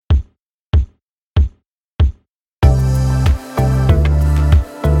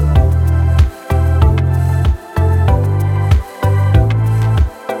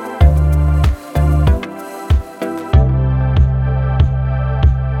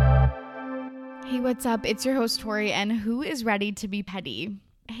Hey, what's up? It's your host, Tori, and who is ready to be petty?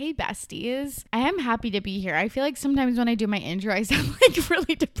 Hey, besties. I am happy to be here. I feel like sometimes when I do my intro, I sound like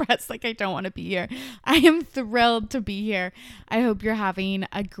really depressed, like I don't want to be here. I am thrilled to be here. I hope you're having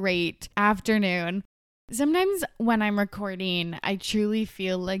a great afternoon. Sometimes when I'm recording, I truly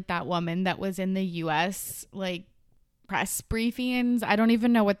feel like that woman that was in the US, like, press briefings. I don't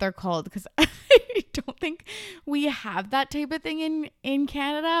even know what they're called because I don't think we have that type of thing in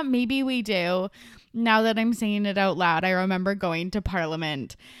Canada. Maybe we do. Now that I'm saying it out loud, I remember going to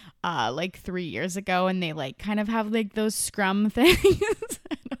Parliament like 3 years ago, and they like kind of have like those scrum things.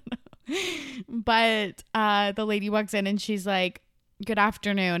 I don't know. But the lady walks in and she's like, "Good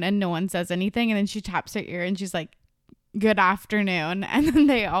afternoon," and no one says anything, and then she taps her ear and she's like, "Good afternoon," and then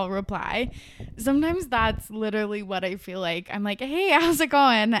they all reply. Sometimes that's literally what I feel like. I'm like, "Hey, how's it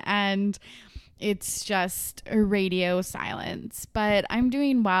going?" And it's just a radio silence. But I'm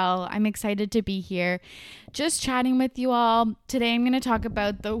doing well. I'm excited to be here, just chatting with you all. Today I'm going to talk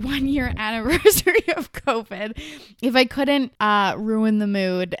about the 1-year anniversary of COVID, if I couldn't ruin the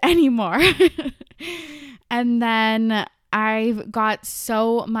mood anymore. And then I've got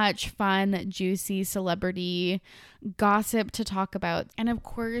so much fun, juicy celebrity gossip to talk about. And of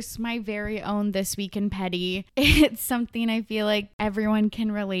course, my very own This Week in Petty. It's something I feel like everyone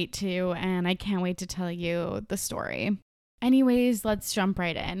can relate to, and I can't wait to tell you the story. Anyways, let's jump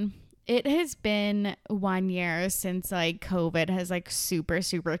right in. It has been 1 year since like COVID has like super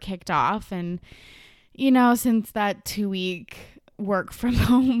kicked off. And, you know, since that 2-week work from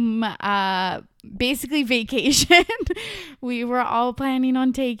home, basically vacation we were all planning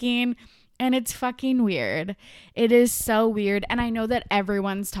on taking, and it's fucking weird. It is so weird, and I know that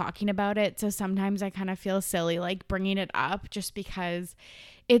everyone's talking about it, so sometimes I kind of feel silly like bringing it up just because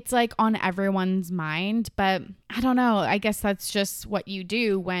it's like on everyone's mind. But I don't know, I guess that's just what you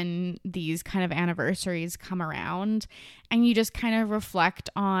do when these kind of anniversaries come around, and you just kind of reflect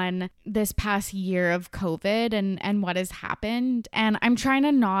on this past year of COVID and what has happened. And I'm trying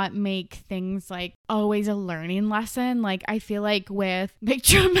to not make things like always a learning lesson. Like I feel like with big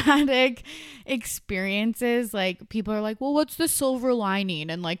traumatic experiences, like people are like, "Well, what's the silver lining?"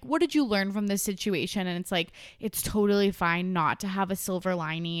 And like, "What did you learn from this situation?" And it's like, it's totally fine not to have a silver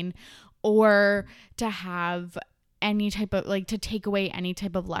lining or to have any type of like to take away any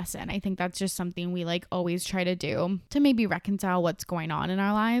type of lesson. I think that's just something we like always try to do to maybe reconcile what's going on in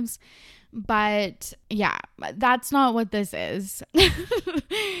our lives. But yeah, that's not what this is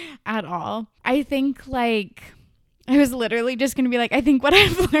at all. I think like I was literally just going to be like, I think what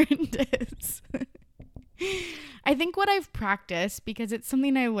I've learned is I think what I've practiced, because it's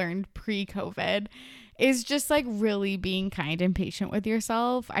something I learned pre-COVID, is just like really being kind and patient with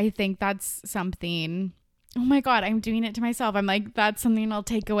yourself. I think that's something. Oh my God, I'm doing it to myself. I'm like, that's something I'll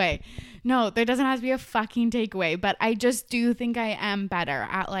take away. No, there doesn't have to be a fucking takeaway, but I just do think I am better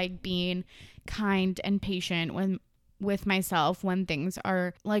at like being kind and patient with myself when things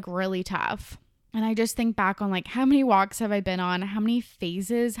are like really tough. And I just think back on like, how many walks have I been on? How many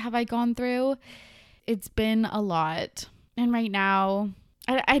phases have I gone through? It's been a lot. And right now,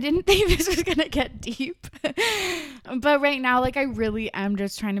 I didn't think this was going to get deep, but right now, like I really am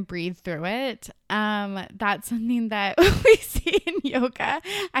just trying to breathe through it. That's something that we see in yoga.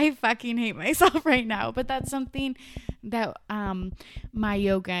 I fucking hate myself right now, but that's something that my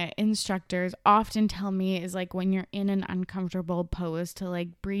yoga instructors often tell me is like when you're in an uncomfortable pose to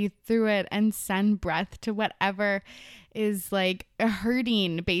like breathe through it and send breath to whatever is like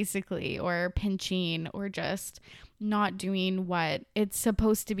hurting basically, or pinching, or just not doing what it's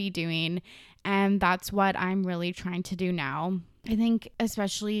supposed to be doing. And that's what I'm really trying to do now. I think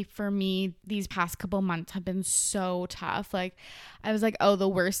especially for me, these past couple months have been so tough. Like I was like, oh, the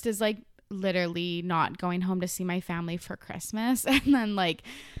worst is like literally not going home to see my family for Christmas. And then like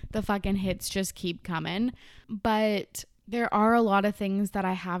the fucking hits just keep coming. But there are a lot of things that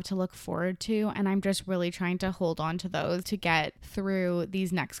I have to look forward to, and I'm just really trying to hold on to those to get through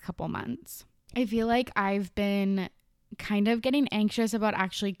these next couple months. I feel like I've been kind of getting anxious about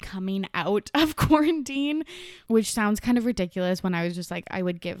actually coming out of quarantine, which sounds kind of ridiculous when I was just like, I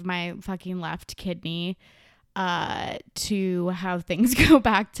would give my fucking left kidney to have things go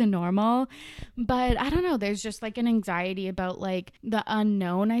back to normal. But I don't know, there's just like an anxiety about like the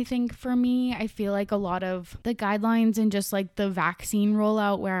unknown. I think for me, I feel like a lot of the guidelines and just like the vaccine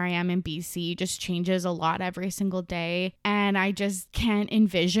rollout where I am in BC just changes a lot every single day, and I just can't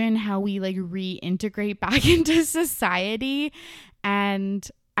envision how we like reintegrate back into society. And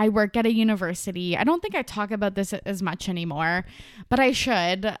I work at a university. I don't think I talk about this as much anymore, but I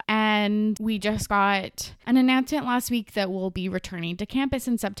should. And we just got an announcement last week that we'll be returning to campus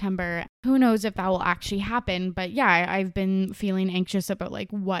in September. Who knows if that will actually happen? But yeah, I've been feeling anxious about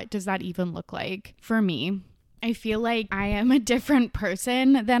like, what does that even look like for me? I feel like I am a different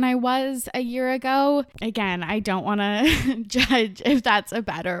person than I was a year ago. Again, I don't want to judge if that's a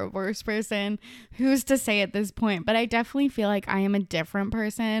better or worse person. Who's to say at this point? But I definitely feel like I am a different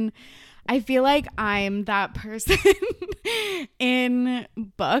person. I feel like I'm that person in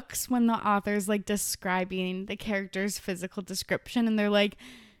books when the author's like describing the character's physical description and they're like,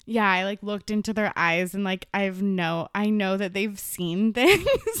 yeah, I like looked into their eyes and like I know that they've seen things.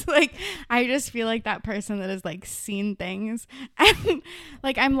 Like I just feel like that person that has like seen things. And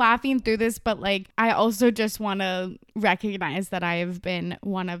like I'm laughing through this, but like I also just want to recognize that I have been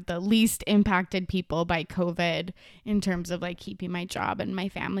one of the least impacted people by COVID in terms of like keeping my job and my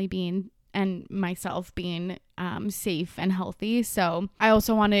family being and myself being safe and healthy. So I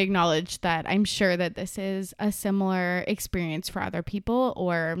also want to acknowledge that I'm sure that this is a similar experience for other people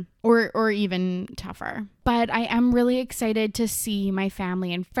or even tougher. But I am really excited to see my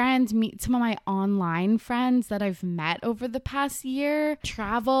family and friends, meet some of my online friends that I've met over the past year,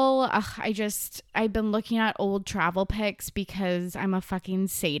 travel. I've been looking at old travel pics because I'm a fucking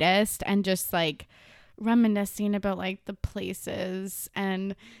sadist and just like reminiscing about like the places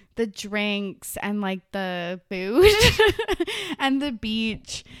and the drinks and like the food and the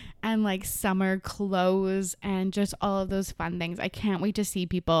beach and like summer clothes and just all of those fun things. I can't wait to see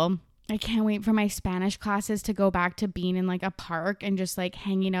people. I can't wait for my Spanish classes to go back to being in like a park and just like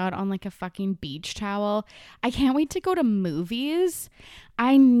hanging out on like a fucking beach towel. I can't wait to go to movies.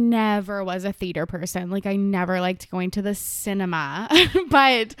 I never was a theater person. Like I never liked going to the cinema,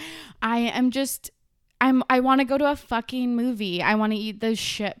 but I want to go to a fucking movie. I want to eat the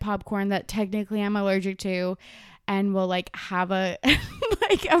shit popcorn that technically I'm allergic to and will like have a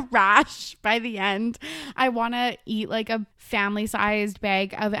like a rash by the end. I want to eat like a family-sized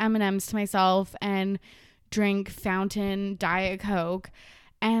bag of M&Ms to myself and drink fountain Diet Coke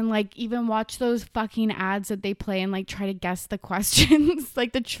and like even watch those fucking ads that they play and like try to guess the questions,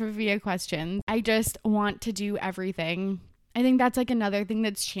 like the trivia questions. I just want to do everything. I think that's like another thing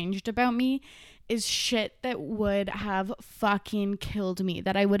that's changed about me is shit that would have fucking killed me,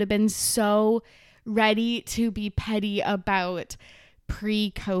 that I would have been so ready to be petty about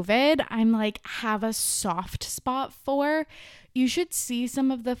pre-COVID. I'm like have a soft spot for. You should see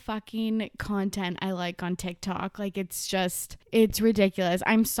some of the fucking content I like on TikTok. Like it's ridiculous.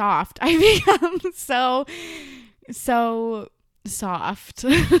 I'm soft. I become so soft.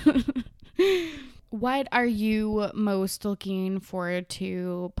 What are you most looking forward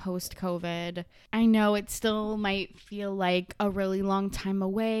to post-COVID? I know it still might feel like a really long time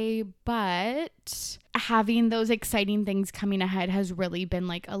away, but having those exciting things coming ahead has really been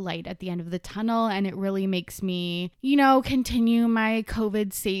like a light at the end of the tunnel, and it really makes me, continue my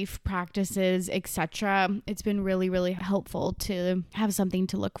COVID safe practices, etc. It's been really, really helpful to have something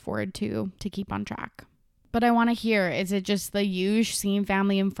to look forward to keep on track. But I want to hear, is it just the usual seeing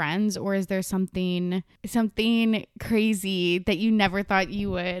family and friends, or is there something crazy that you never thought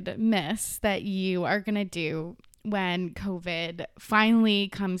you would miss that you are going to do when COVID finally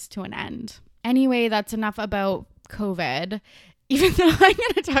comes to an end? Anyway, that's enough about COVID. Even though I'm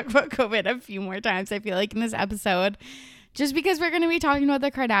going to talk about COVID a few more times, I feel like in this episode, just because we're going to be talking about the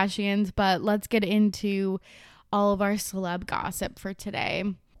Kardashians, but let's get into all of our celeb gossip for today.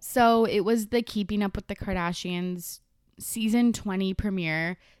 So it was the Keeping Up with the Kardashians season 20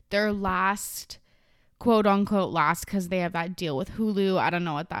 premiere, their last, quote unquote last, because they have that deal with Hulu. I don't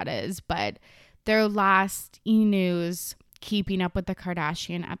know what that is, but their last E!News Keeping Up with the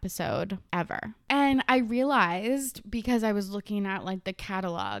Kardashian episode ever. And I realized, because I was looking at like the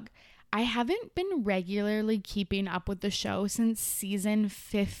catalog, I haven't been regularly keeping up with the show since season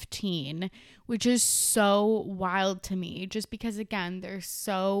 15, which is so wild to me, just because, again, they're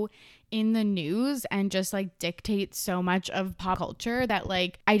so in the news and just like dictate so much of pop culture that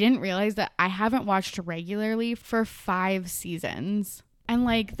like I didn't realize that I haven't watched regularly for 5 seasons. And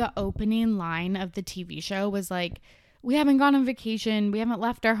like the opening line of the TV show was like, we haven't gone on vacation, we haven't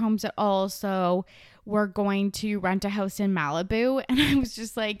left our homes at all, so we're going to rent a house in Malibu. And I was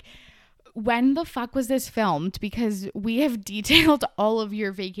just like, when the fuck was this filmed? Because we have detailed all of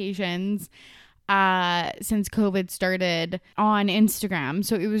your vacations since COVID started on Instagram.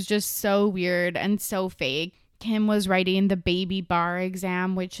 So it was just so weird and so fake. Kim was writing the baby bar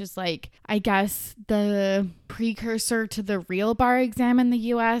exam, which is like, I guess, the precursor to the real bar exam in the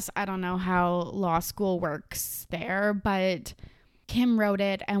US. I don't know how law school works there, but Kim wrote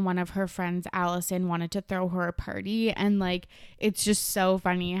it, and one of her friends, Allison, wanted to throw her a party. And like, it's just so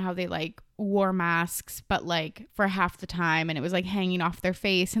funny how they like wore masks, but like for half the time, and it was like hanging off their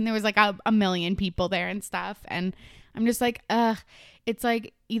face, and there was like a million people there and stuff. And I'm just like, it's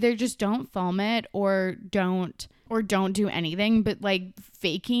like either just don't film it or don't do anything. But like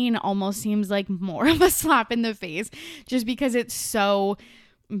faking almost seems like more of a slap in the face, just because it's so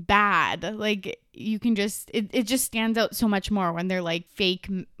bad. Like you can just it just stands out so much more when they're like fake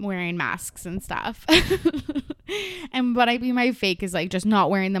wearing masks and stuff. And what I mean by fake is like just not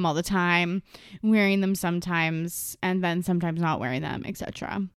wearing them all the time, wearing them sometimes, and then sometimes not wearing them,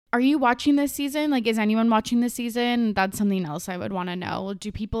 etc. Are you watching this season? Like, is anyone watching this season? That's something else I would want to know. Do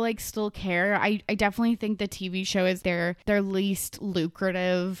people like still care? I definitely think the TV show is their least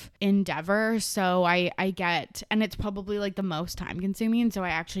lucrative endeavor. So I get, and it's probably like the most time consuming. So I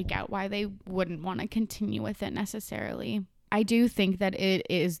actually get why they wouldn't want to continue with it necessarily. I do think that it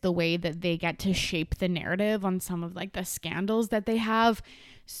is the way that they get to shape the narrative on some of like the scandals that they have.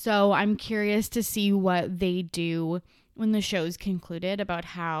 So I'm curious to see what they do when the show's concluded about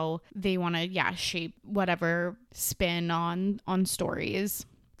how they want to, shape whatever spin on stories.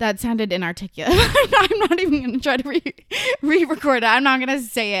 That sounded inarticulate. I'm not even going to try to re-record it. I'm not going to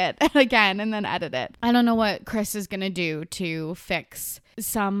say it again and then edit it. I don't know what Chris is going to do to fix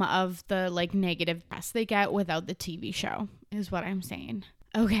some of the like negative press they get without the TV show, is what I'm saying.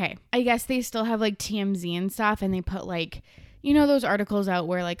 Okay. I guess they still have like TMZ and stuff, and they put like, you know, those articles out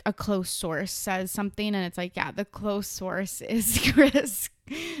where like a close source says something and it's like, yeah, the close source is Kris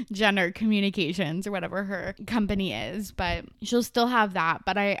Jenner Communications or whatever her company is, but she'll still have that.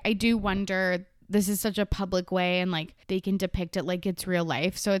 But I do wonder, this is such a public way, and like they can depict it like it's real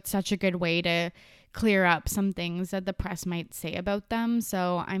life. So it's such a good way to clear up some things that the press might say about them.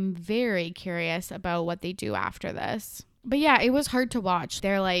 So I'm very curious about what they do after this. But yeah, it was hard to watch.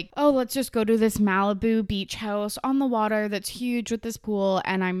 They're like, oh, let's just go to this Malibu beach house on the water that's huge with this pool.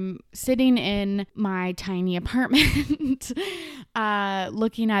 And I'm sitting in my tiny apartment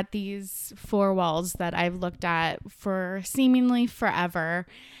looking at these four walls that I've looked at for seemingly forever.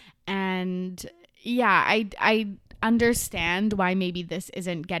 And yeah, I understand why maybe this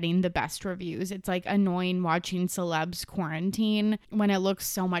isn't getting the best reviews. It's like annoying watching celebs quarantine when it looks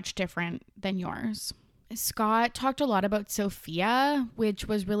so much different than yours. Scott talked a lot about Sofia, which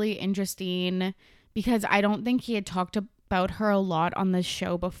was really interesting because I don't think he had talked about her a lot on the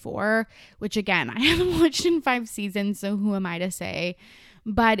show before, which again, I haven't watched in 5 seasons, so who am I to say?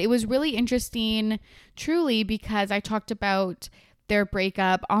 But it was really interesting, truly, because I talked about their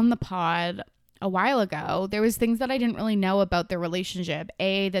breakup on the pod a while ago. There was things that I didn't really know about their relationship.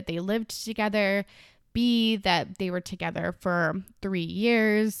 A, that they lived together. B, that they were together for 3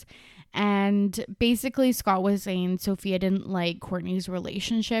 years. And basically Scott was saying Sofia didn't like Kourtney's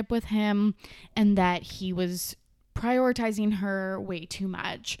relationship with him and that he was prioritizing her way too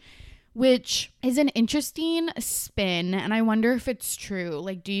much, which is an interesting spin. And I wonder if it's true.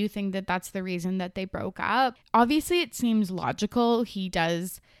 Like, do you think that that's the reason that they broke up? Obviously, it seems logical. He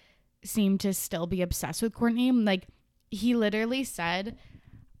does seem to still be obsessed with Kourtney. Like, he literally said,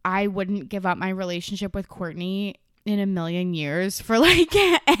 I wouldn't give up my relationship with Kourtney in a million years for like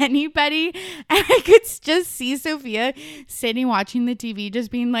anybody. And I could just see Sofia sitting watching the TV just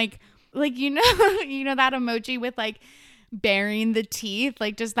being like you know that emoji with like baring the teeth,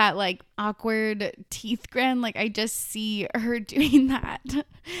 like just that like awkward teeth grin. Like I just see her doing that.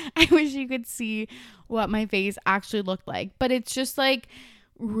 I wish you could see what my face actually looked like, but it's just like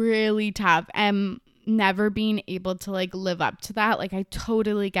really tough. And never being able to like live up to that. Like I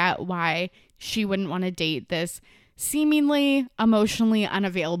totally get why she wouldn't want to date this seemingly emotionally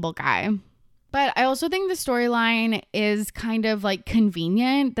unavailable guy. But I also think the storyline is kind of like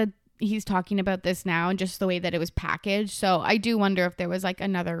convenient that he's talking about this now and just the way that it was packaged. So I do wonder if there was like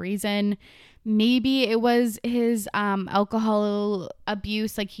another reason. Maybe it was his alcohol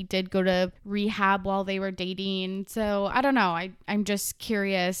abuse. Like he did go to rehab while they were dating. So I don't know. I'm just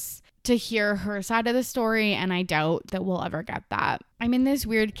curious to hear her side of the story, and I doubt that we'll ever get that. I'm in this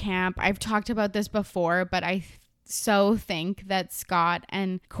weird camp. I've talked about this before, but I so think that Scott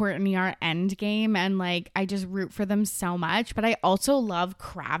and Kourtney are endgame, and like I just root for them so much. But I also love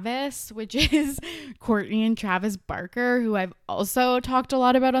Kravis, which is Kourtney and Travis Barker, who I've also talked a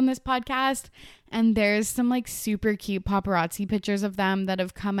lot about on this podcast. And there's some like super cute paparazzi pictures of them that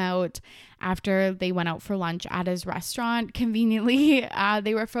have come out after they went out for lunch at his restaurant. Conveniently,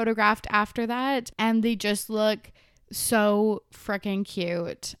 they were photographed after that, and they just look so freaking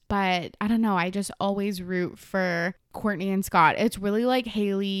cute. But I don't know, I just always root for Kourtney and Scott. It's really like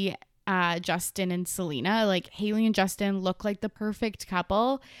Hailey Justin and Selena. Like Hailey and Justin look like the perfect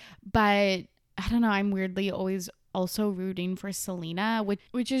couple, but I don't know, I'm weirdly always also rooting for Selena,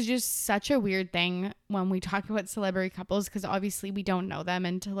 which is just such a weird thing when we talk about celebrity couples, because obviously we don't know them,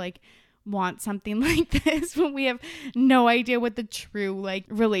 and to like want something like this when we have no idea what the true like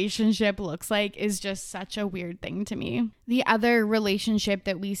relationship looks like is just such a weird thing to me. The other relationship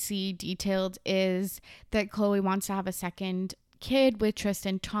that we see detailed is that Khloe wants to have a second kid with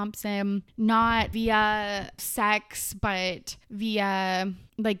Tristan Thompson, not via sex, but via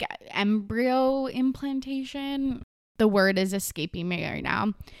like embryo implantation. The word is escaping me right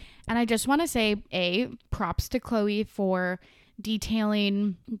now. And I just want to say, props to Khloe for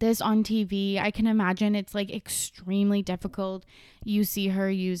detailing this on TV. I can imagine it's like extremely difficult. You see her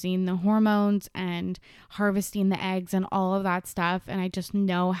using the hormones and harvesting the eggs and all of that stuff. And I just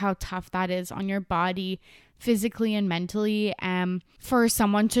know how tough that is on your body, physically and mentally. For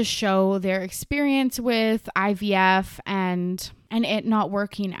someone to show their experience with IVF and it not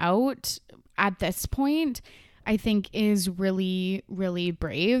working out at this point, I think is really, really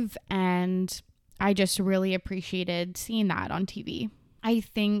brave. And I just really appreciated seeing that on TV. I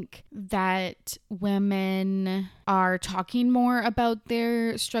think that women are talking more about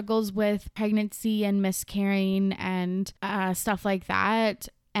their struggles with pregnancy and miscarrying and stuff like that.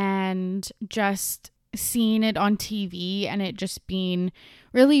 And just seeing it on TV and it just being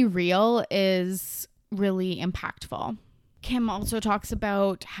really real is really impactful. Kim also talks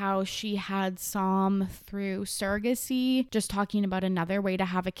about how she had Sam through surrogacy, just talking about another way to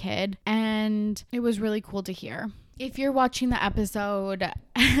have a kid. And it was really cool to hear. If you're watching the episode,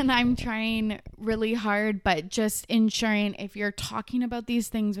 and I'm trying really hard, but just ensuring if you're talking about these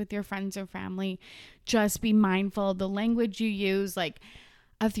things with your friends or family, just be mindful of the language you use. Like,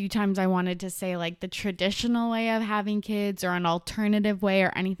 a few times I wanted to say like the traditional way of having kids or an alternative way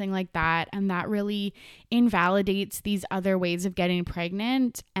or anything like that. And that really invalidates these other ways of getting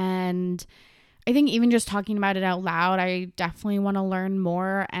pregnant. And I think even just talking about it out loud, I definitely want to learn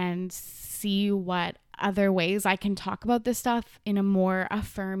more and see what other ways I can talk about this stuff in a more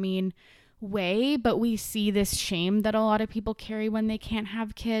affirming way. But we see this shame that a lot of people carry when they can't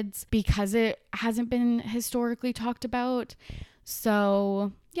have kids because it hasn't been historically talked about.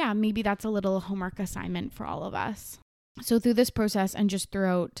 So yeah, maybe that's a little homework assignment for all of us. So through this process and just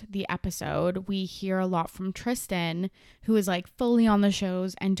throughout the episode, we hear a lot from Tristan, who is like fully on the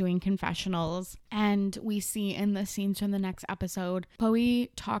shows and doing confessionals. And we see in the scenes from the next episode, Khloe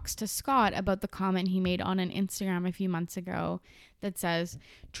talks to Scott about the comment he made on an Instagram a few months ago that says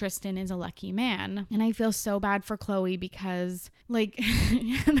Tristan is a lucky man. And I feel so bad for Khloe because like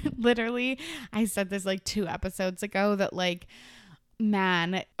literally I said this like 2 episodes ago that like,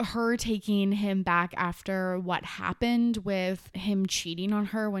 man, her taking him back after what happened with him cheating on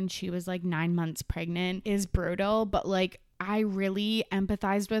her when she was like 9 months pregnant is brutal. But like, I really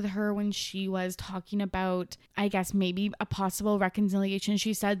empathized with her when she was talking about, I guess, maybe a possible reconciliation.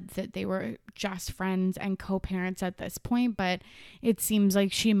 She said that they were just friends and co-parents at this point, but it seems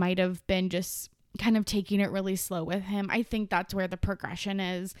like she might have been just kind of taking it really slow with him. I think that's where the progression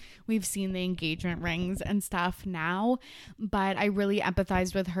is. We've seen the engagement rings and stuff now, but I really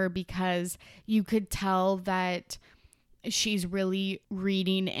empathized with her because you could tell that she's really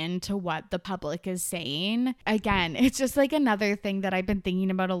reading into what the public is saying. Again, it's just like another thing that I've been thinking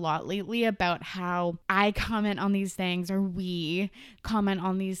about a lot lately, about how I comment on these things or we comment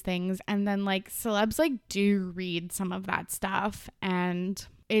on these things, and then like celebs like do read some of that stuff, and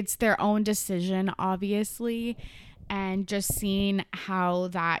it's their own decision, obviously. And just seeing how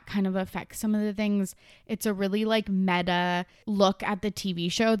that kind of affects some of the things, it's a really like meta look at the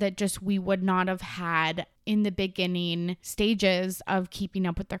TV show that just we would not have had in the beginning stages of Keeping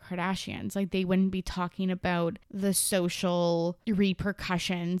Up with the Kardashians. Like they wouldn't be talking about the social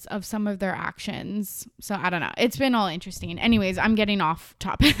repercussions of some of their actions. So I don't know. It's been all interesting. Anyways, I'm getting off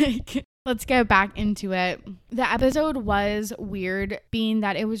topic. Let's get back into it. The episode was weird, being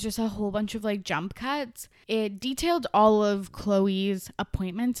that it was just a whole bunch of like jump cuts. It detailed all of Khloe's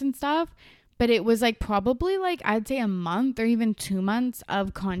appointments and stuff, but it was like probably like I'd say a month or even 2 months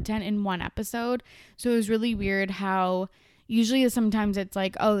of content in one episode. So it was really weird how usually sometimes it's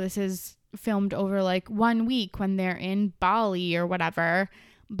like, oh, this is filmed over like 1 week when they're in Bali or whatever.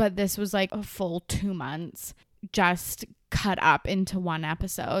 But this was like a full 2 months just cut up into one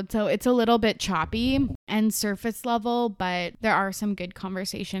episode. So it's a little bit choppy and surface level, but there are some good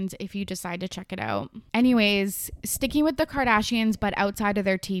conversations if you decide to check it out. Anyways, sticking with the Kardashians, but outside of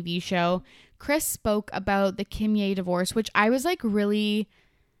their TV show, Kris spoke about the Kim Ye divorce, which I was like really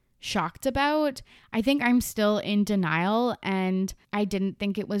shocked about. I think I'm still in denial and I didn't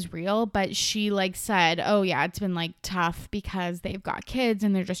think it was real, but she like said, oh yeah, it's been like tough because they've got kids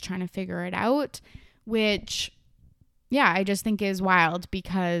and they're just trying to figure it out, which yeah, I just think is wild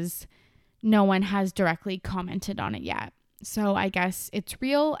because no one has directly commented on it yet. So I guess it's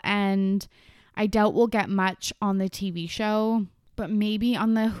real and I doubt we'll get much on the TV show, but maybe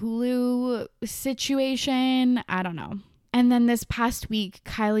on the Hulu situation, I don't know. And then this past week,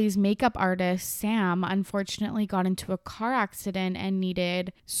 Kylie's makeup artist, Sam, unfortunately got into a car accident and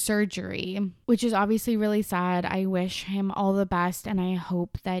needed surgery, which is obviously really sad. I wish him all the best and I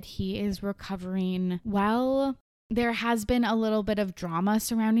hope that he is recovering well. There has been a little bit of drama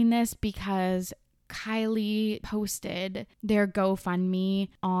surrounding this because Kylie posted their GoFundMe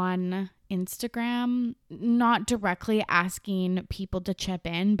on Instagram, not directly asking people to chip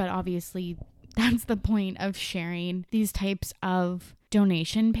in, but obviously that's the point of sharing these types of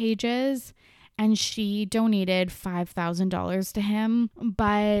donation pages. And she donated $5,000 to him,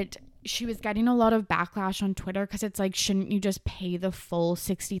 but she was getting a lot of backlash on Twitter because it's like, shouldn't you just pay the full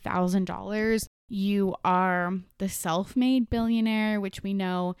 $60,000? You are the self-made billionaire, which we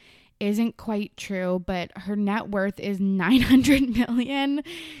know isn't quite true, but her net worth is $900 million.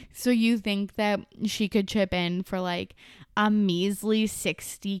 So you think that she could chip in for like a measly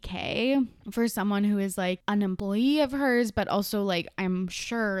 $60K for someone who is like an employee of hers, but also like I'm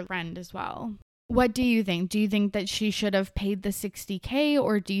sure a friend as well. What do you think? Do you think that she should have paid the $60K,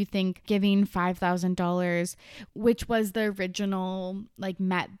 or do you think giving $5,000, which was the original, like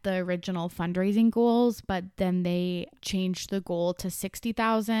met the original fundraising goals, but then they changed the goal to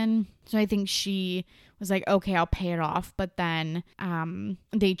 $60,000? So I think she was like, okay, I'll pay it off. But then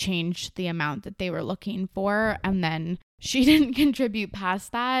they changed the amount that they were looking for. And then she didn't contribute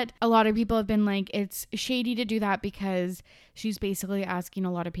past that. A lot of people have been like, it's shady to do that because she's basically asking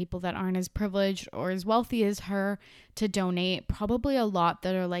a lot of people that aren't as privileged or as wealthy as her to donate, probably a lot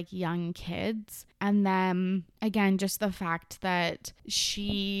that are like young kids. And then again, just the fact that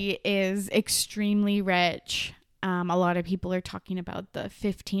she is extremely rich. A lot of people are talking about the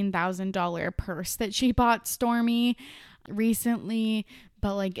 $15,000 purse that she bought Stormi recently,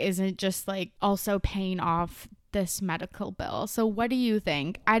 but like isn't just like also paying off this medical bill. So what do you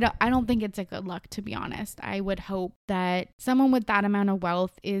think? I don't think it's a good look, to be honest. I would hope that someone with that amount of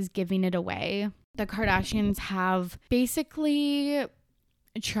wealth is giving it away. The Kardashians have basically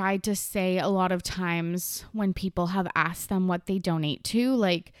tried to say a lot of times when people have asked them what they donate to,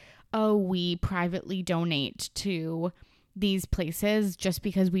 like, oh, we privately donate to these places. Just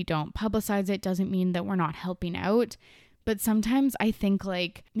because we don't publicize it doesn't mean that we're not helping out. But sometimes I think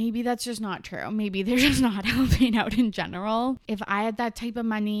like maybe that's just not true. Maybe they're just not helping out in general. If I had that type of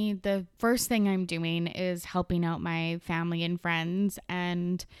money, the first thing I'm doing is helping out my family and friends.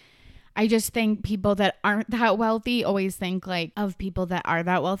 And I just think people that aren't that wealthy always think like of people that are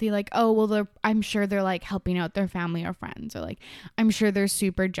that wealthy, like, oh, well, I'm sure they're like helping out their family or friends, or like, I'm sure they're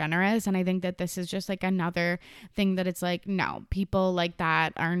super generous. And I think that this is just like another thing that it's like, no, people like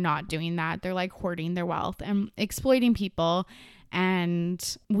that are not doing that. They're like hoarding their wealth and exploiting people.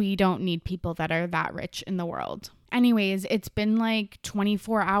 And we don't need people that are that rich in the world. Anyways, it's been like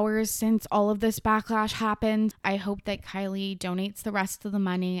 24 hours since all of this backlash happened. I hope that Kylie donates the rest of the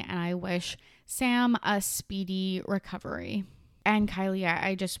money, and I wish Sam a speedy recovery. And Kylie,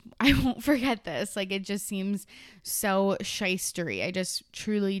 I won't forget this. Like, it just seems so shystery. I just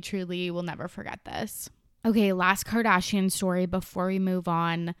truly will never forget this. Okay, last Kardashian story before we move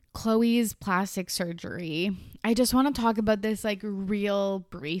on. Khloe's plastic surgery. I just want to talk about this like real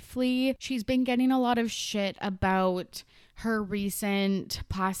briefly. She's been getting a lot of shit about her recent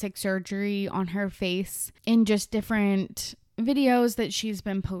plastic surgery on her face in just different videos that she's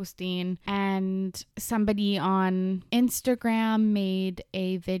been posting, and somebody on Instagram made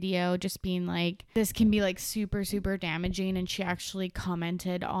a video just being like, this can be like super damaging, and she actually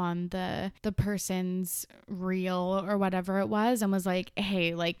commented on the person's reel or whatever it was and was like,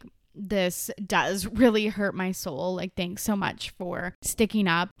 hey, like, this does really hurt my soul, like, thanks so much for sticking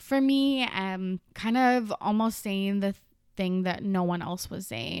up for me. Kind of almost saying the thing that no one else was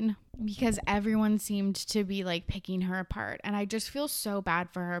saying, because everyone seemed to be like picking her apart. And I just feel so bad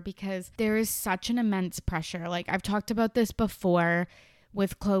for her because there is such an immense pressure. Like, I've talked about this before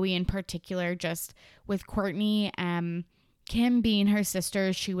with Khloe in particular, just with Kourtney, Kim being her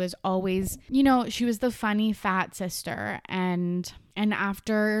sister. She was always, she was the funny fat sister. And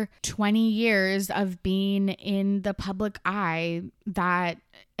after 20 years of being in the public eye, that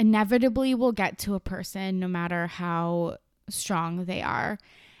inevitably will get to a person no matter how strong they are.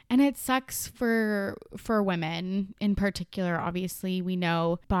 And it sucks for women in particular. Obviously, we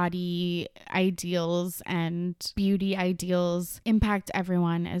know body ideals and beauty ideals impact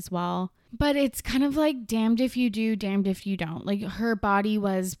everyone as well. But it's kind of like damned if you do, damned if you don't. Like, her body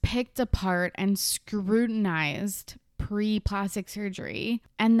was picked apart and scrutinized pre-plastic surgery,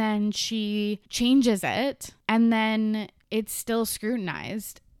 and then she changes it, and then it's still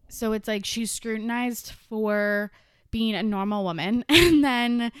scrutinized. So it's like she's scrutinized for being a normal woman, and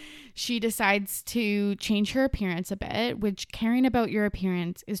then she decides to change her appearance a bit, which caring about your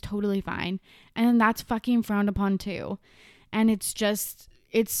appearance is totally fine, and that's fucking frowned upon too. And it's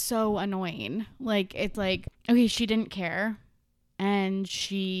so annoying. Like, it's like, okay, she didn't care and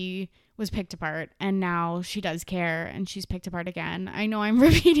she was picked apart, and now she does care and she's picked apart again. I know I'm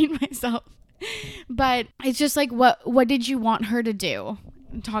repeating myself, but it's just like, what did you want her to do?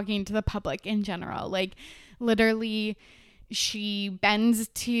 I'm talking to the public in general. Like, literally, she bends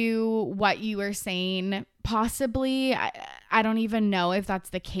to what you were saying. Possibly, I don't even know if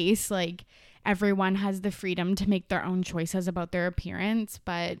that's the case. Like, everyone has the freedom to make their own choices about their appearance,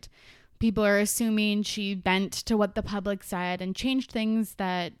 but people are assuming she bent to what the public said and changed things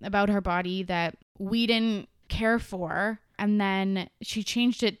that about her body that we didn't care for. And then she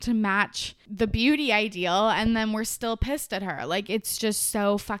changed it to match the beauty ideal, and then we're still pissed at her. Like, it's just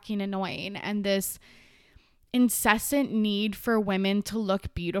so fucking annoying. And this incessant need for women to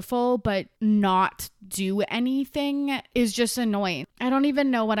look beautiful but not do anything is just annoying. I don't even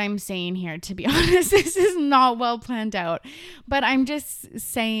know what I'm saying here, to be honest. This is not well planned out, but I'm just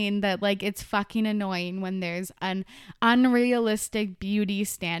saying that, like, it's fucking annoying when there's an unrealistic beauty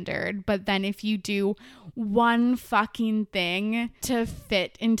standard, but then if you do one fucking thing to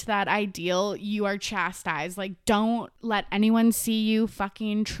fit into that ideal, you are chastised. Like, don't let anyone see you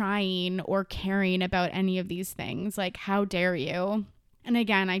fucking trying or caring about any of these things. Like, how dare you? And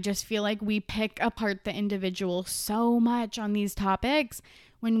again, I just feel like we pick apart the individual so much on these topics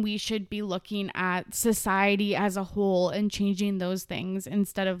when we should be looking at society as a whole and changing those things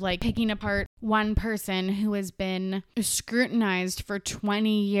instead of like picking apart one person who has been scrutinized for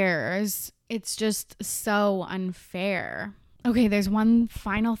 20 years. It's just so unfair. Okay, there's one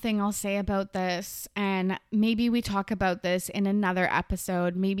final thing I'll say about this, and maybe we talk about this in another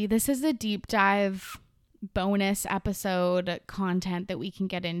episode. Maybe this is a deep dive bonus episode content that we can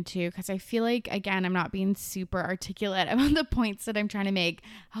get into, because I feel like, again, I'm not being super articulate about the points that I'm trying to make.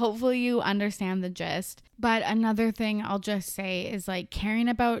 Hopefully you understand the gist. But another thing I'll just say is, like, caring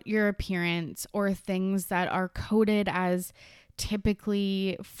about your appearance or things that are coded as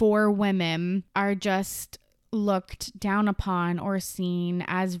typically for women are just looked down upon or seen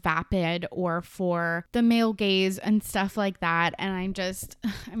as vapid or for the male gaze and stuff like that. And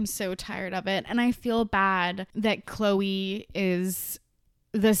I'm so tired of it. And I feel bad that Chloe is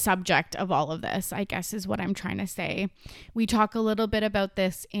the subject of all of this, I guess is what I'm trying to say. We talk a little bit about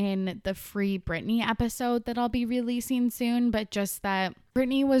this in the Free Britney episode that I'll be releasing soon, but just that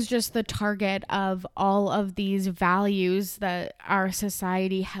Britney was just the target of all of these values that our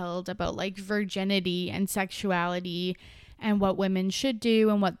society held about, like, virginity and sexuality and what women should do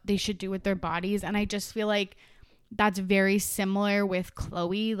and what they should do with their bodies. And I just feel like that's very similar with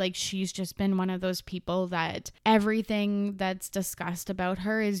Chloe. Like, she's just been one of those people that everything that's discussed about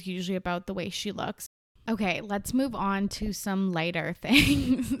her is usually about the way she looks. Okay, let's move on to some lighter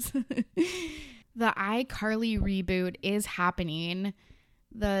things. The iCarly reboot is happening.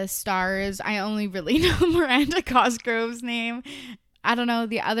 The stars, I only really know Miranda Cosgrove's name. I don't know,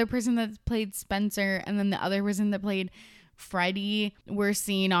 the other person that played Spencer and then the other person that played Freddie were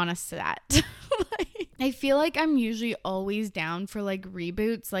seen on a set. I feel like I'm usually always down for, like,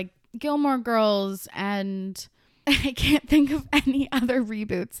 reboots, like Gilmore Girls, and I can't think of any other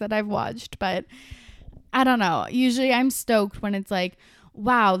reboots that I've watched, but I don't know. Usually I'm stoked when it's like,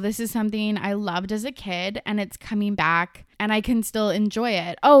 wow, this is something I loved as a kid and it's coming back and I can still enjoy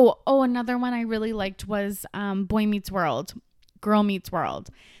it. Oh, another one I really liked was Boy Meets World, Girl Meets World.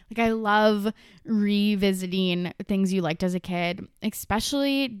 Like, I love revisiting things you liked as a kid,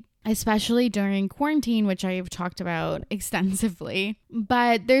 especially during quarantine, which I've talked about extensively.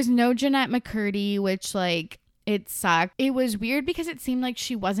 But there's no Jeanette McCurdy, which, like, it sucked. It was weird because it seemed like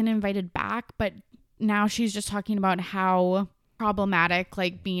she wasn't invited back, but now she's just talking about how problematic,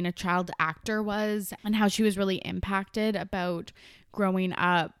 like, being a child actor was and how she was really impacted about growing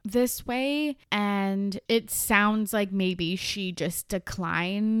up this way. And it sounds like maybe she just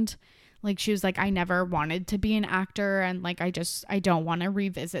declined. Like, she was like, I never wanted to be an actor, and, like, I don't want to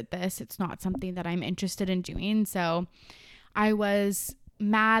revisit this. It's not something that I'm interested in doing. So I was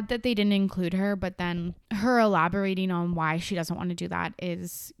mad that they didn't include her, but then her elaborating on why she doesn't want to do that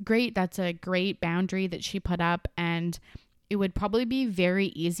is great. That's a great boundary that she put up, and it would probably be very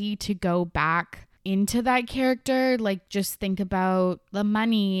easy to go back into that character. Like, just think about the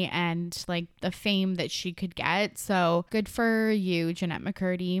money and like the fame that she could get. So good for you, Jennette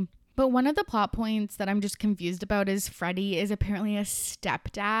McCurdy. But one of the plot points that I'm just confused about is Freddie is apparently a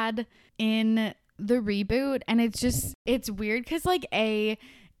stepdad in the reboot. And it's weird because like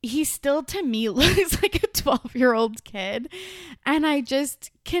he still to me looks like a 12-year-old kid. And I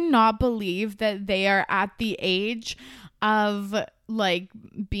just cannot believe that they are at the age of like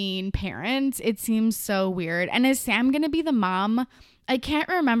being parents. It seems so weird. And is Sam gonna be the mom? I can't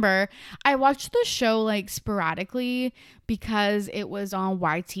remember. I watched the show like sporadically because it was on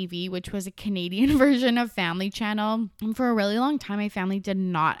YTV, which was a Canadian version of Family Channel. And for a really long time, my family did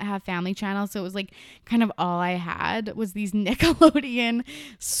not have Family Channel. So it was like kind of all I had was these Nickelodeon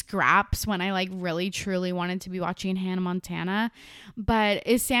scraps when I like really truly wanted to be watching Hannah Montana. But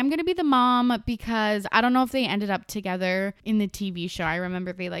is Sam going to be the mom? Because I don't know if they ended up together in the TV show. I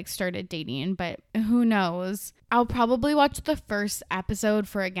remember they like started dating, but who knows? I'll probably watch the first episode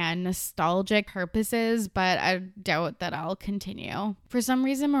for, again, nostalgic purposes, but I doubt that I'll continue. For some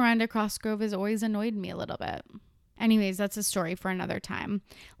reason, Miranda Cosgrove has always annoyed me a little bit. Anyways, that's a story for another time.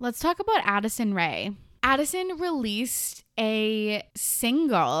 Let's talk about Addison Rae. Addison released a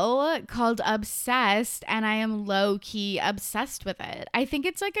single called Obsessed, and I am low-key obsessed with it. I think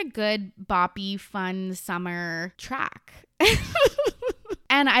it's like a good, boppy, fun summer track.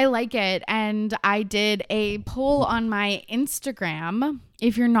 And I like it. And I did a poll on my Instagram.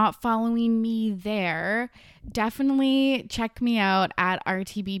 If you're not following me there, definitely check me out at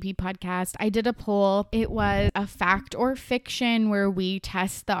RTBP Podcast. I did a poll. It was a fact or fiction where we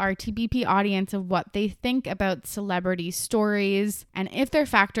test the RTBP audience of what they think about celebrity stories and if they're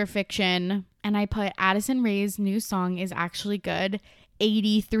fact or fiction. And I put Addison Rae's new song is actually good.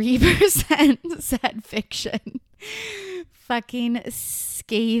 83% said fiction. Fucking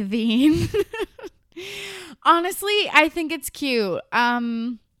scathing. Honestly, I think it's cute.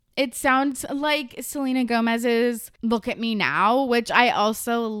 It sounds like Selena Gomez's Look at Me Now, which I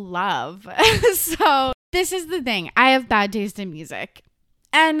also love. So this is the thing. I have bad taste in music.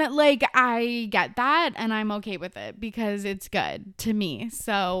 And like, I get that and I'm okay with it because it's good to me.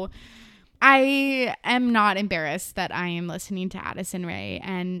 So I am not embarrassed that I am listening to Addison Rae,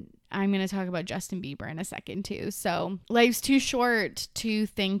 and I'm going to talk about Justin Bieber in a second too. So life's too short to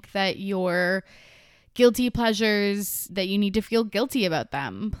think that your guilty pleasures, that you need to feel guilty about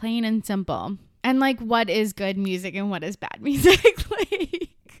them, plain and simple. And like, what is good music and what is bad music? Like,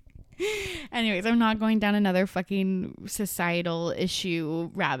 anyways, I'm not going down another fucking societal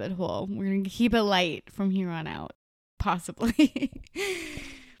issue rabbit hole. We're going to keep it light from here on out, possibly.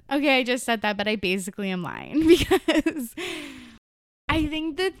 Okay, I just said that, but I basically am lying because I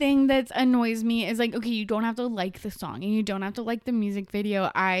think the thing that annoys me is like, okay, you don't have to like the song and you don't have to like the music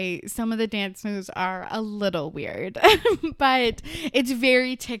video. Some of the dance moves are a little weird, but it's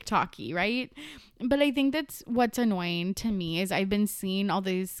very TikTok-y, right? But I think that's what's annoying to me is I've been seeing all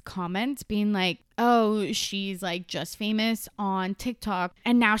these comments being like, oh, she's like just famous on TikTok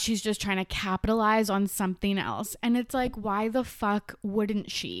and now she's just trying to capitalize on something else. And it's like, why the fuck wouldn't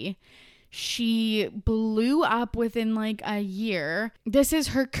she? She blew up within like a year. This is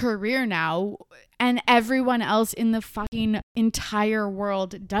her career now. And everyone else in the fucking entire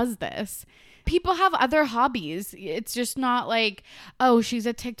world does this. People have other hobbies. It's just not like, oh, she's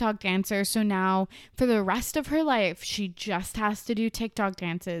a TikTok dancer, so now for the rest of her life, she just has to do TikTok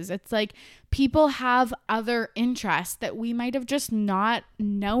dances. It's like people have other interests that we might have just not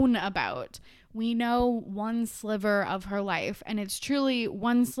known about. We know one sliver of her life, and it's truly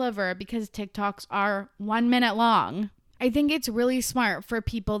one sliver because TikToks are 1 minute long. I think it's really smart for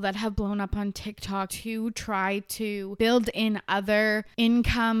people that have blown up on TikTok to try to build in other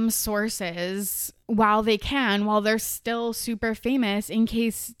income sources while they can, while they're still super famous, in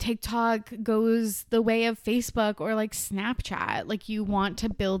case TikTok goes the way of Facebook or like Snapchat. Like, you want to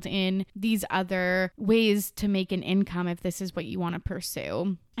build in these other ways to make an income if this is what you want to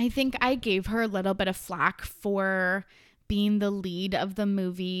pursue. I think I gave her a little bit of flack for being the lead of the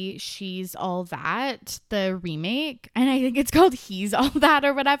movie She's All That, the remake. And I think it's called He's All That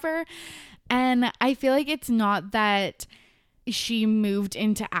or whatever. And I feel like it's not that she moved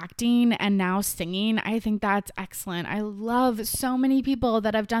into acting and now singing. I think that's excellent. I love so many people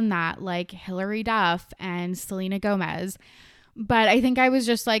that have done that, like Hilary Duff and Selena Gomez. But I think I was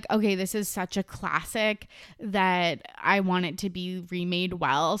just like, okay, this is such a classic that I want it to be remade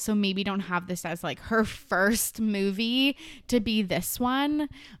well. So maybe don't have this as like her first movie to be this one.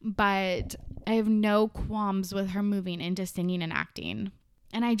 But I have no qualms with her moving into singing and acting.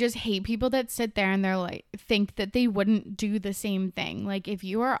 And I just hate people that sit there and they're like, think that they wouldn't do the same thing. Like, if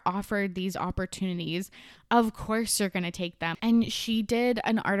you are offered these opportunities, of course you're going to take them. And she did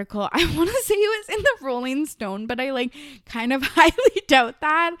an article, I want to say it was in the Rolling Stone, but I like kind of highly doubt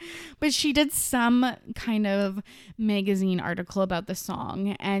that. But she did some kind of magazine article about the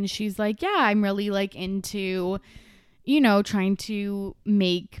song. And she's like, yeah, I'm really like into, you know, trying to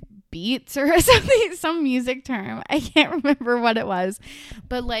make beats or something, some music term. I can't remember what it was,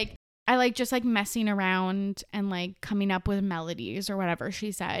 but like I like just like messing around and like coming up with melodies or whatever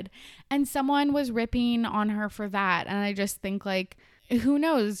she said. And someone was ripping on her for that. And I just think like, who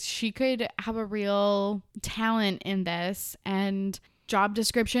knows? She could have a real talent in this. And job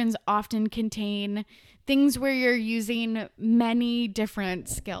descriptions often contain things where you're using many different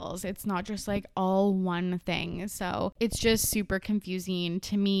skills. It's not just like all one thing. So it's just super confusing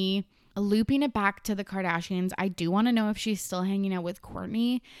to me. Looping it back to the Kardashians, I do want to know if she's still hanging out with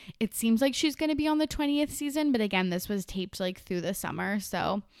Kourtney. It seems like she's going to be on the 20th season, but again, this was taped like through the summer.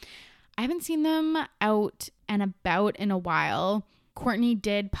 So I haven't seen them out and about in a while. Kourtney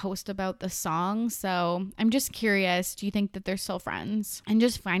did post about the song, so I'm just curious, do you think that they're still friends? And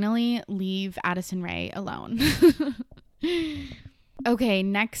just finally, leave Addison Rae alone. Okay,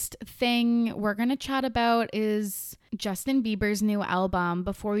 next thing we're going to chat about is Justin Bieber's new album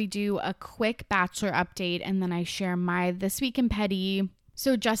before we do a quick Bachelor update and then I share my This Week in Petty.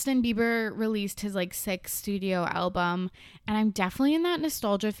 So Justin Bieber released his like 6th studio album and I'm definitely in that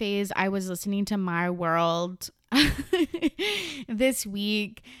nostalgia phase. I was listening to My World this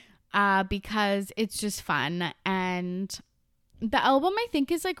week because it's just fun, and the album I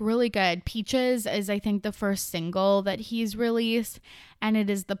think is like really good. Peaches is I think the first single that he's released and it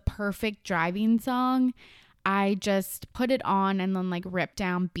is the perfect driving song. I just put it on and then like ripped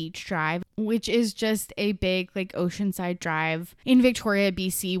down Beach Drive, which is just a big like oceanside drive in Victoria,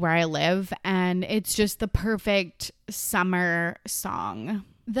 BC where I live, and it's just the perfect summer song.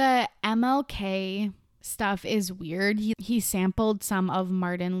 The MLK stuff is weird. He sampled some of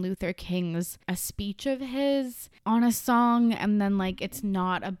Martin Luther King's a speech of his on a song, and then like it's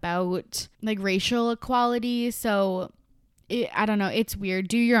not about like racial equality, so I don't know, it's weird.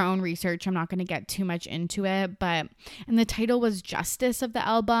 Do your own research. I'm not going to get too much into it, but and the title was Justice of the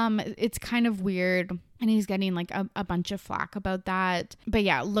album. It's kind of weird. And he's getting like a bunch of flack about that. But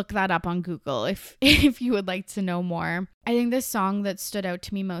yeah, look that up on Google if you would like to know more. I think the song that stood out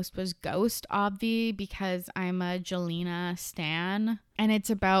to me most was Ghost, obvi, because I'm a Jelena stan. And it's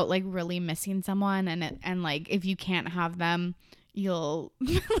about like really missing someone. And like if you can't have them, you'll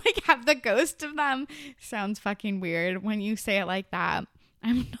like have the ghost of them. Sounds fucking weird when you say it like that.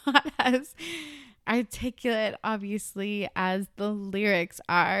 I'm not as articulate obviously as the lyrics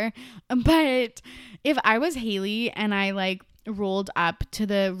are, but if I was Haley and I like rolled up to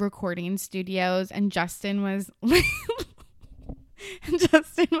the recording studios and Justin was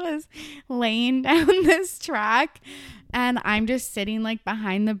laying down this track and I'm just sitting like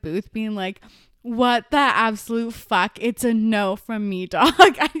behind the booth being like, what the absolute fuck? It's a no from me, dog.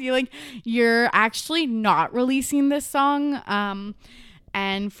 I feel like you're actually not releasing this song.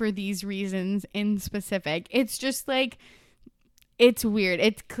 And for these reasons in specific, it's just like, it's weird.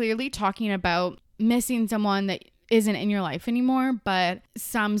 It's clearly talking about missing someone that isn't in your life anymore, but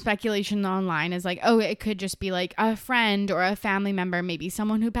some speculation online is like, oh, it could just be like a friend or a family member, maybe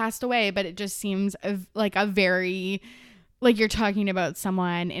someone who passed away, but it just seems like a very, like you're talking about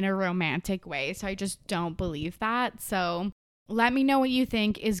someone in a romantic way. So I just don't believe that. So let me know what you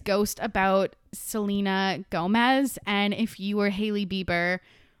think. Is Ghost about Selena Gomez? And if you were Hailey Bieber,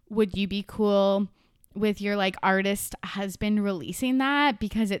 would you be cool with your like artist husband releasing that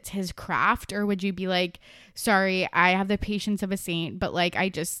because it's his craft? Or would you be like, sorry, I have the patience of a saint, but like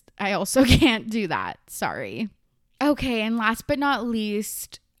I also can't do that. Sorry. Okay, and last but not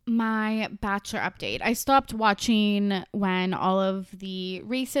least, my Bachelor update. I stopped watching when all of the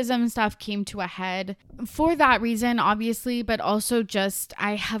racism stuff came to a head for that reason, obviously, but also just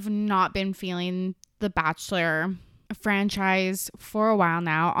I have not been feeling the Bachelor franchise for a while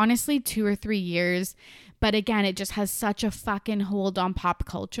now. Honestly, 2 or 3 years. But again, it just has such a fucking hold on pop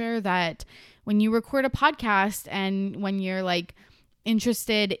culture that when you record a podcast and when you're like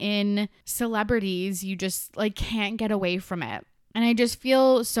interested in celebrities, you just like can't get away from it. And I just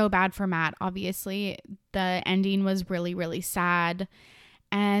feel so bad for Matt. Obviously, the ending was really, really sad.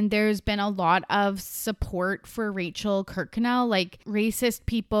 And there's been a lot of support for Rachel Kirkconnell, like racist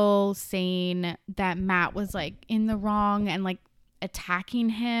people saying that Matt was like in the wrong and like attacking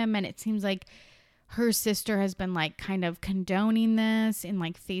him. And it seems like her sister has been like kind of condoning this in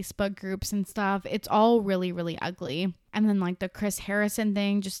like Facebook groups and stuff. It's all really, really ugly. And then like the Chris Harrison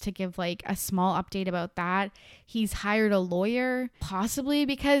thing, just to give like a small update about that. He's hired a lawyer, possibly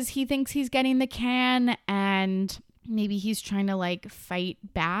because he thinks he's getting the can and maybe he's trying to like fight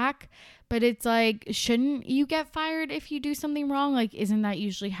back. But it's like, shouldn't you get fired if you do something wrong? Like, isn't that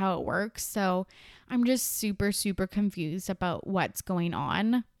usually how it works? So I'm just super, super confused about what's going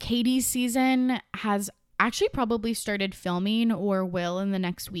on. Katie's season has actually probably started filming or will in the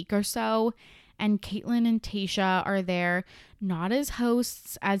next week or so. And Caitlyn and Tayshia are there, not as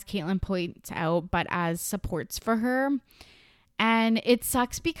hosts, as Caitlyn points out, but as supports for her. And it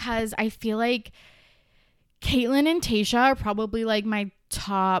sucks because I feel like Caitlyn and Tayshia are probably like my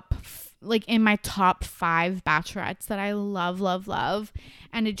top, like in my top 5 bachelorettes that I love, love, love.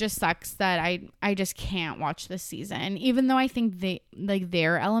 And it just sucks that I just can't watch this season, even though I think they like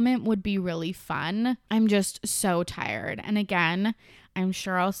their element would be really fun. I'm just so tired. And again, I'm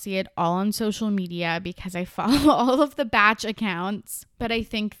sure I'll see it all on social media because I follow all of the batch accounts. But I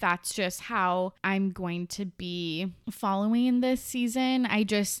think that's just how I'm going to be following this season. I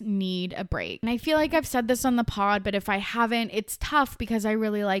just need a break. And I feel like I've said this on the pod, but if I haven't, it's tough because I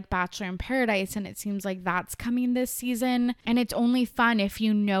really like Bachelor in Paradise and it seems like that's coming this season. And it's only fun if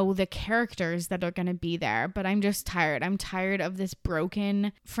you know the characters that are going to be there. But I'm just tired. I'm tired of this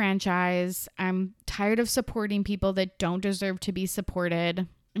broken franchise. I'm tired of supporting people that don't deserve to be supported.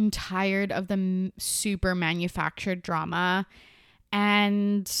 I'm tired of the super manufactured drama.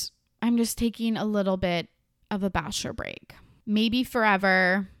 And I'm just taking a little bit of a Bachelor break. Maybe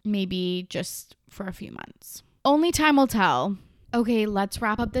forever, maybe just for a few months. Only time will tell. Okay, let's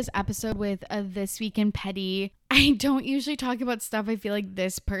wrap up this episode with This Week in Petty. I don't usually talk about stuff I feel like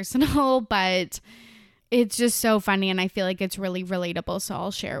this personal, but it's just so funny and I feel like it's really relatable, so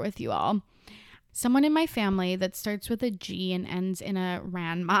I'll share with you all. Someone in my family that starts with a G and ends in a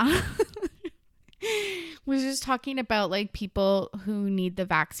Ranma was just talking about like people who need the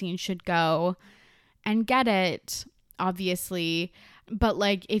vaccine should go and get it, obviously. But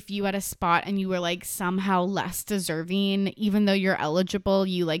like if you had a spot and you were like somehow less deserving, even though you're eligible,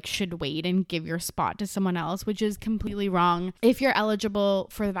 you like should wait and give your spot to someone else, which is completely wrong. If you're eligible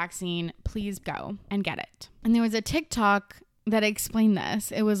for the vaccine, please go and get it. And there was a TikTok that explained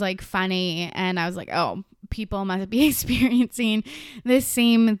this. It was like funny and I was like, oh, people must be experiencing this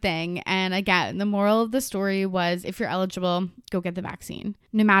same thing. And again, the moral of the story was if you're eligible, go get the vaccine,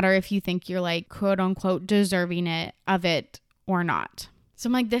 no matter if you think you're like quote unquote deserving of it or not. So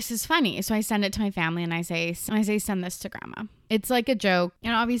I'm like, this is funny. So I send it to my family and I say send this to grandma. It's like a joke.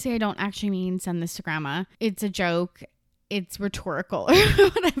 And obviously I don't actually mean send this to grandma. It's a joke. It's rhetorical or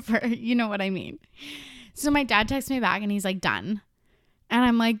whatever. You know what I mean? So my dad texts me back and he's like, done. And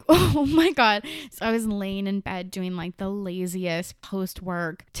I'm like, oh my God. So I was laying in bed doing like the laziest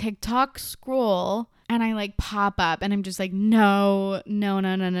post-work TikTok scroll. And I like pop up and I'm just like, no.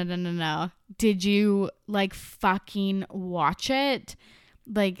 Did you like fucking watch it?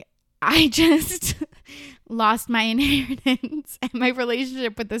 Like I just lost my inheritance and my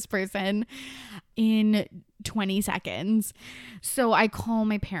relationship with this person in 20 seconds. So I call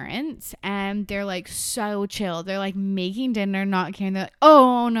my parents and they're like so chill. They're like making dinner, not caring. They're like,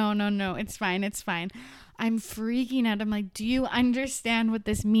 oh, no. It's fine. I'm freaking out. I'm like, do you understand what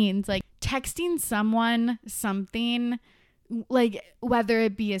this means? Like texting someone something, like whether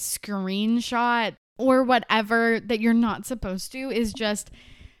it be a screenshot or whatever that you're not supposed to is just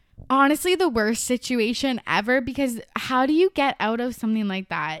honestly the worst situation ever, because how do you get out of something like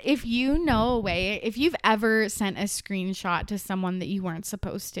that? If you know a way, if you've ever sent a screenshot to someone that you weren't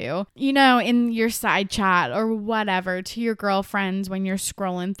supposed to, you know, in your side chat or whatever, to your girlfriends when you're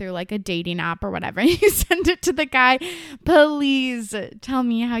scrolling through like a dating app or whatever, and you send it to the guy, please tell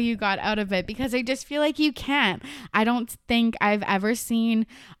me how you got out of it, because I just feel like you can't. I don't think I've ever seen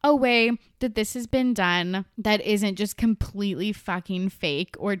a way that this has been done that isn't just completely fucking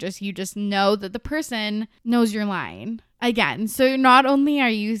fake, or just you just know that the person knows you're lying. Again, so not only are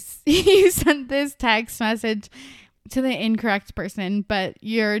you sent this text message to the incorrect person, but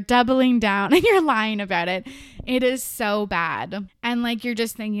you're doubling down and you're lying about it. It is so bad. And like you're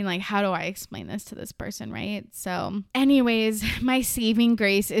just thinking like, how do I explain this to this person, right? So anyways, my saving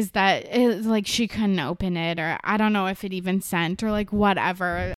grace is that like she couldn't open it, or I don't know if it even sent, or like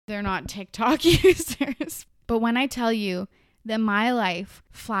whatever. They're not TikTok users. But when I tell you that my life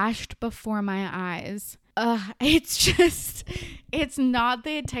flashed before my eyes It's not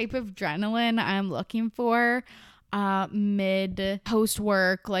the type of adrenaline I'm looking for mid post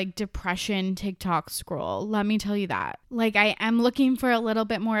work like depression TikTok scroll. Let me tell you that. Like, I am looking for a little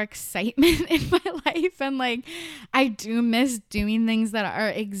bit more excitement in my life, and like I do miss doing things that are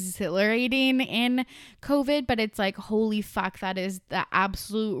exhilarating in COVID, but it's like, holy fuck, that is the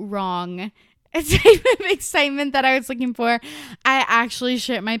absolute wrong type of excitement that I was looking for. I actually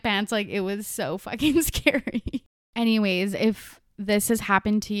shit my pants. Like, it was so fucking scary. Anyways, if this has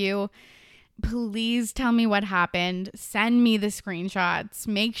happened to you, please tell me what happened. Send me the screenshots.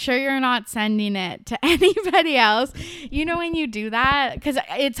 Make sure you're not sending it to anybody else. You know, when you do that, because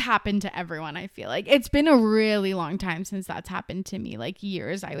it's happened to everyone, I feel like. It's been a really long time since that's happened to me, like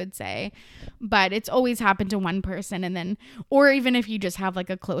years, I would say. But it's always happened to one person. And then, or even if you just have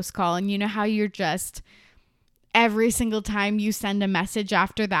like a close call, and you know how you're just, every single time you send a message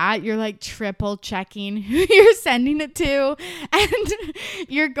after that, you're like triple checking who you're sending it to, and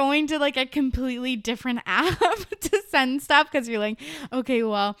you're going to like a completely different app to send stuff because you're like, okay,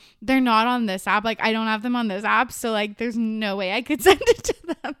 well, they're not on this app. Like, I don't have them on this app, so like there's no way I could send it to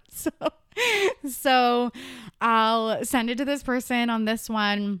them. So I'll send it to this person on this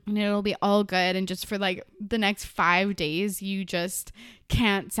one, and it'll be all good. And just for like the next 5 days, you just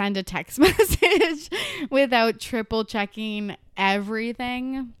can't send a text message without triple checking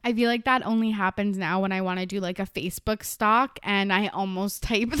everything. I feel like that only happens now when I want to do like a Facebook stalk, and I almost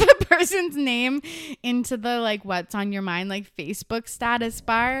type the person's name into the like what's on your mind like Facebook status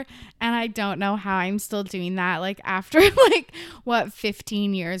bar, and I don't know how I'm still doing that like after like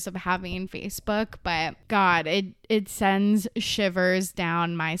 15 years of having Facebook, but God, it sends shivers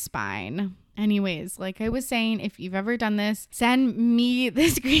down my spine. Anyways, like I was saying, if you've ever done this, send me the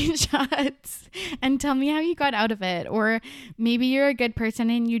screenshots and tell me how you got out of it. Or maybe you're a good person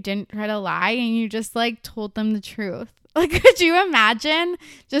and you didn't try to lie and you just like told them the truth. Like, could you imagine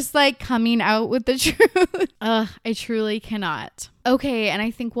just like coming out with the truth? I truly cannot. Okay, and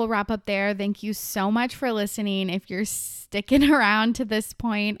I think we'll wrap up there. Thank you so much for listening. If you're sticking around to this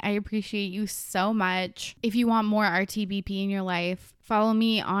point, I appreciate you so much. If you want more RTBP in your life, follow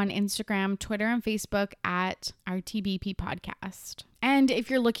me on Instagram, Twitter, and Facebook at RTBP Podcast. And if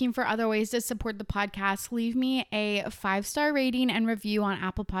you're looking for other ways to support the podcast, leave me a 5-star rating and review on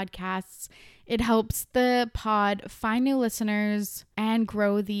Apple Podcasts. It helps the pod find new listeners and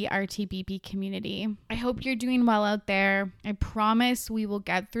grow the RTBP community. I hope you're doing well out there. I promise we will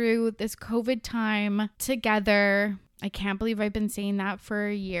get through this COVID time together. I can't believe I've been saying that for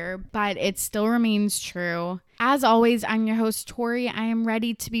a year, but it still remains true. As always, I'm your host, Tori. I am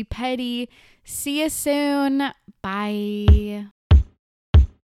ready to be petty. See you soon. Bye.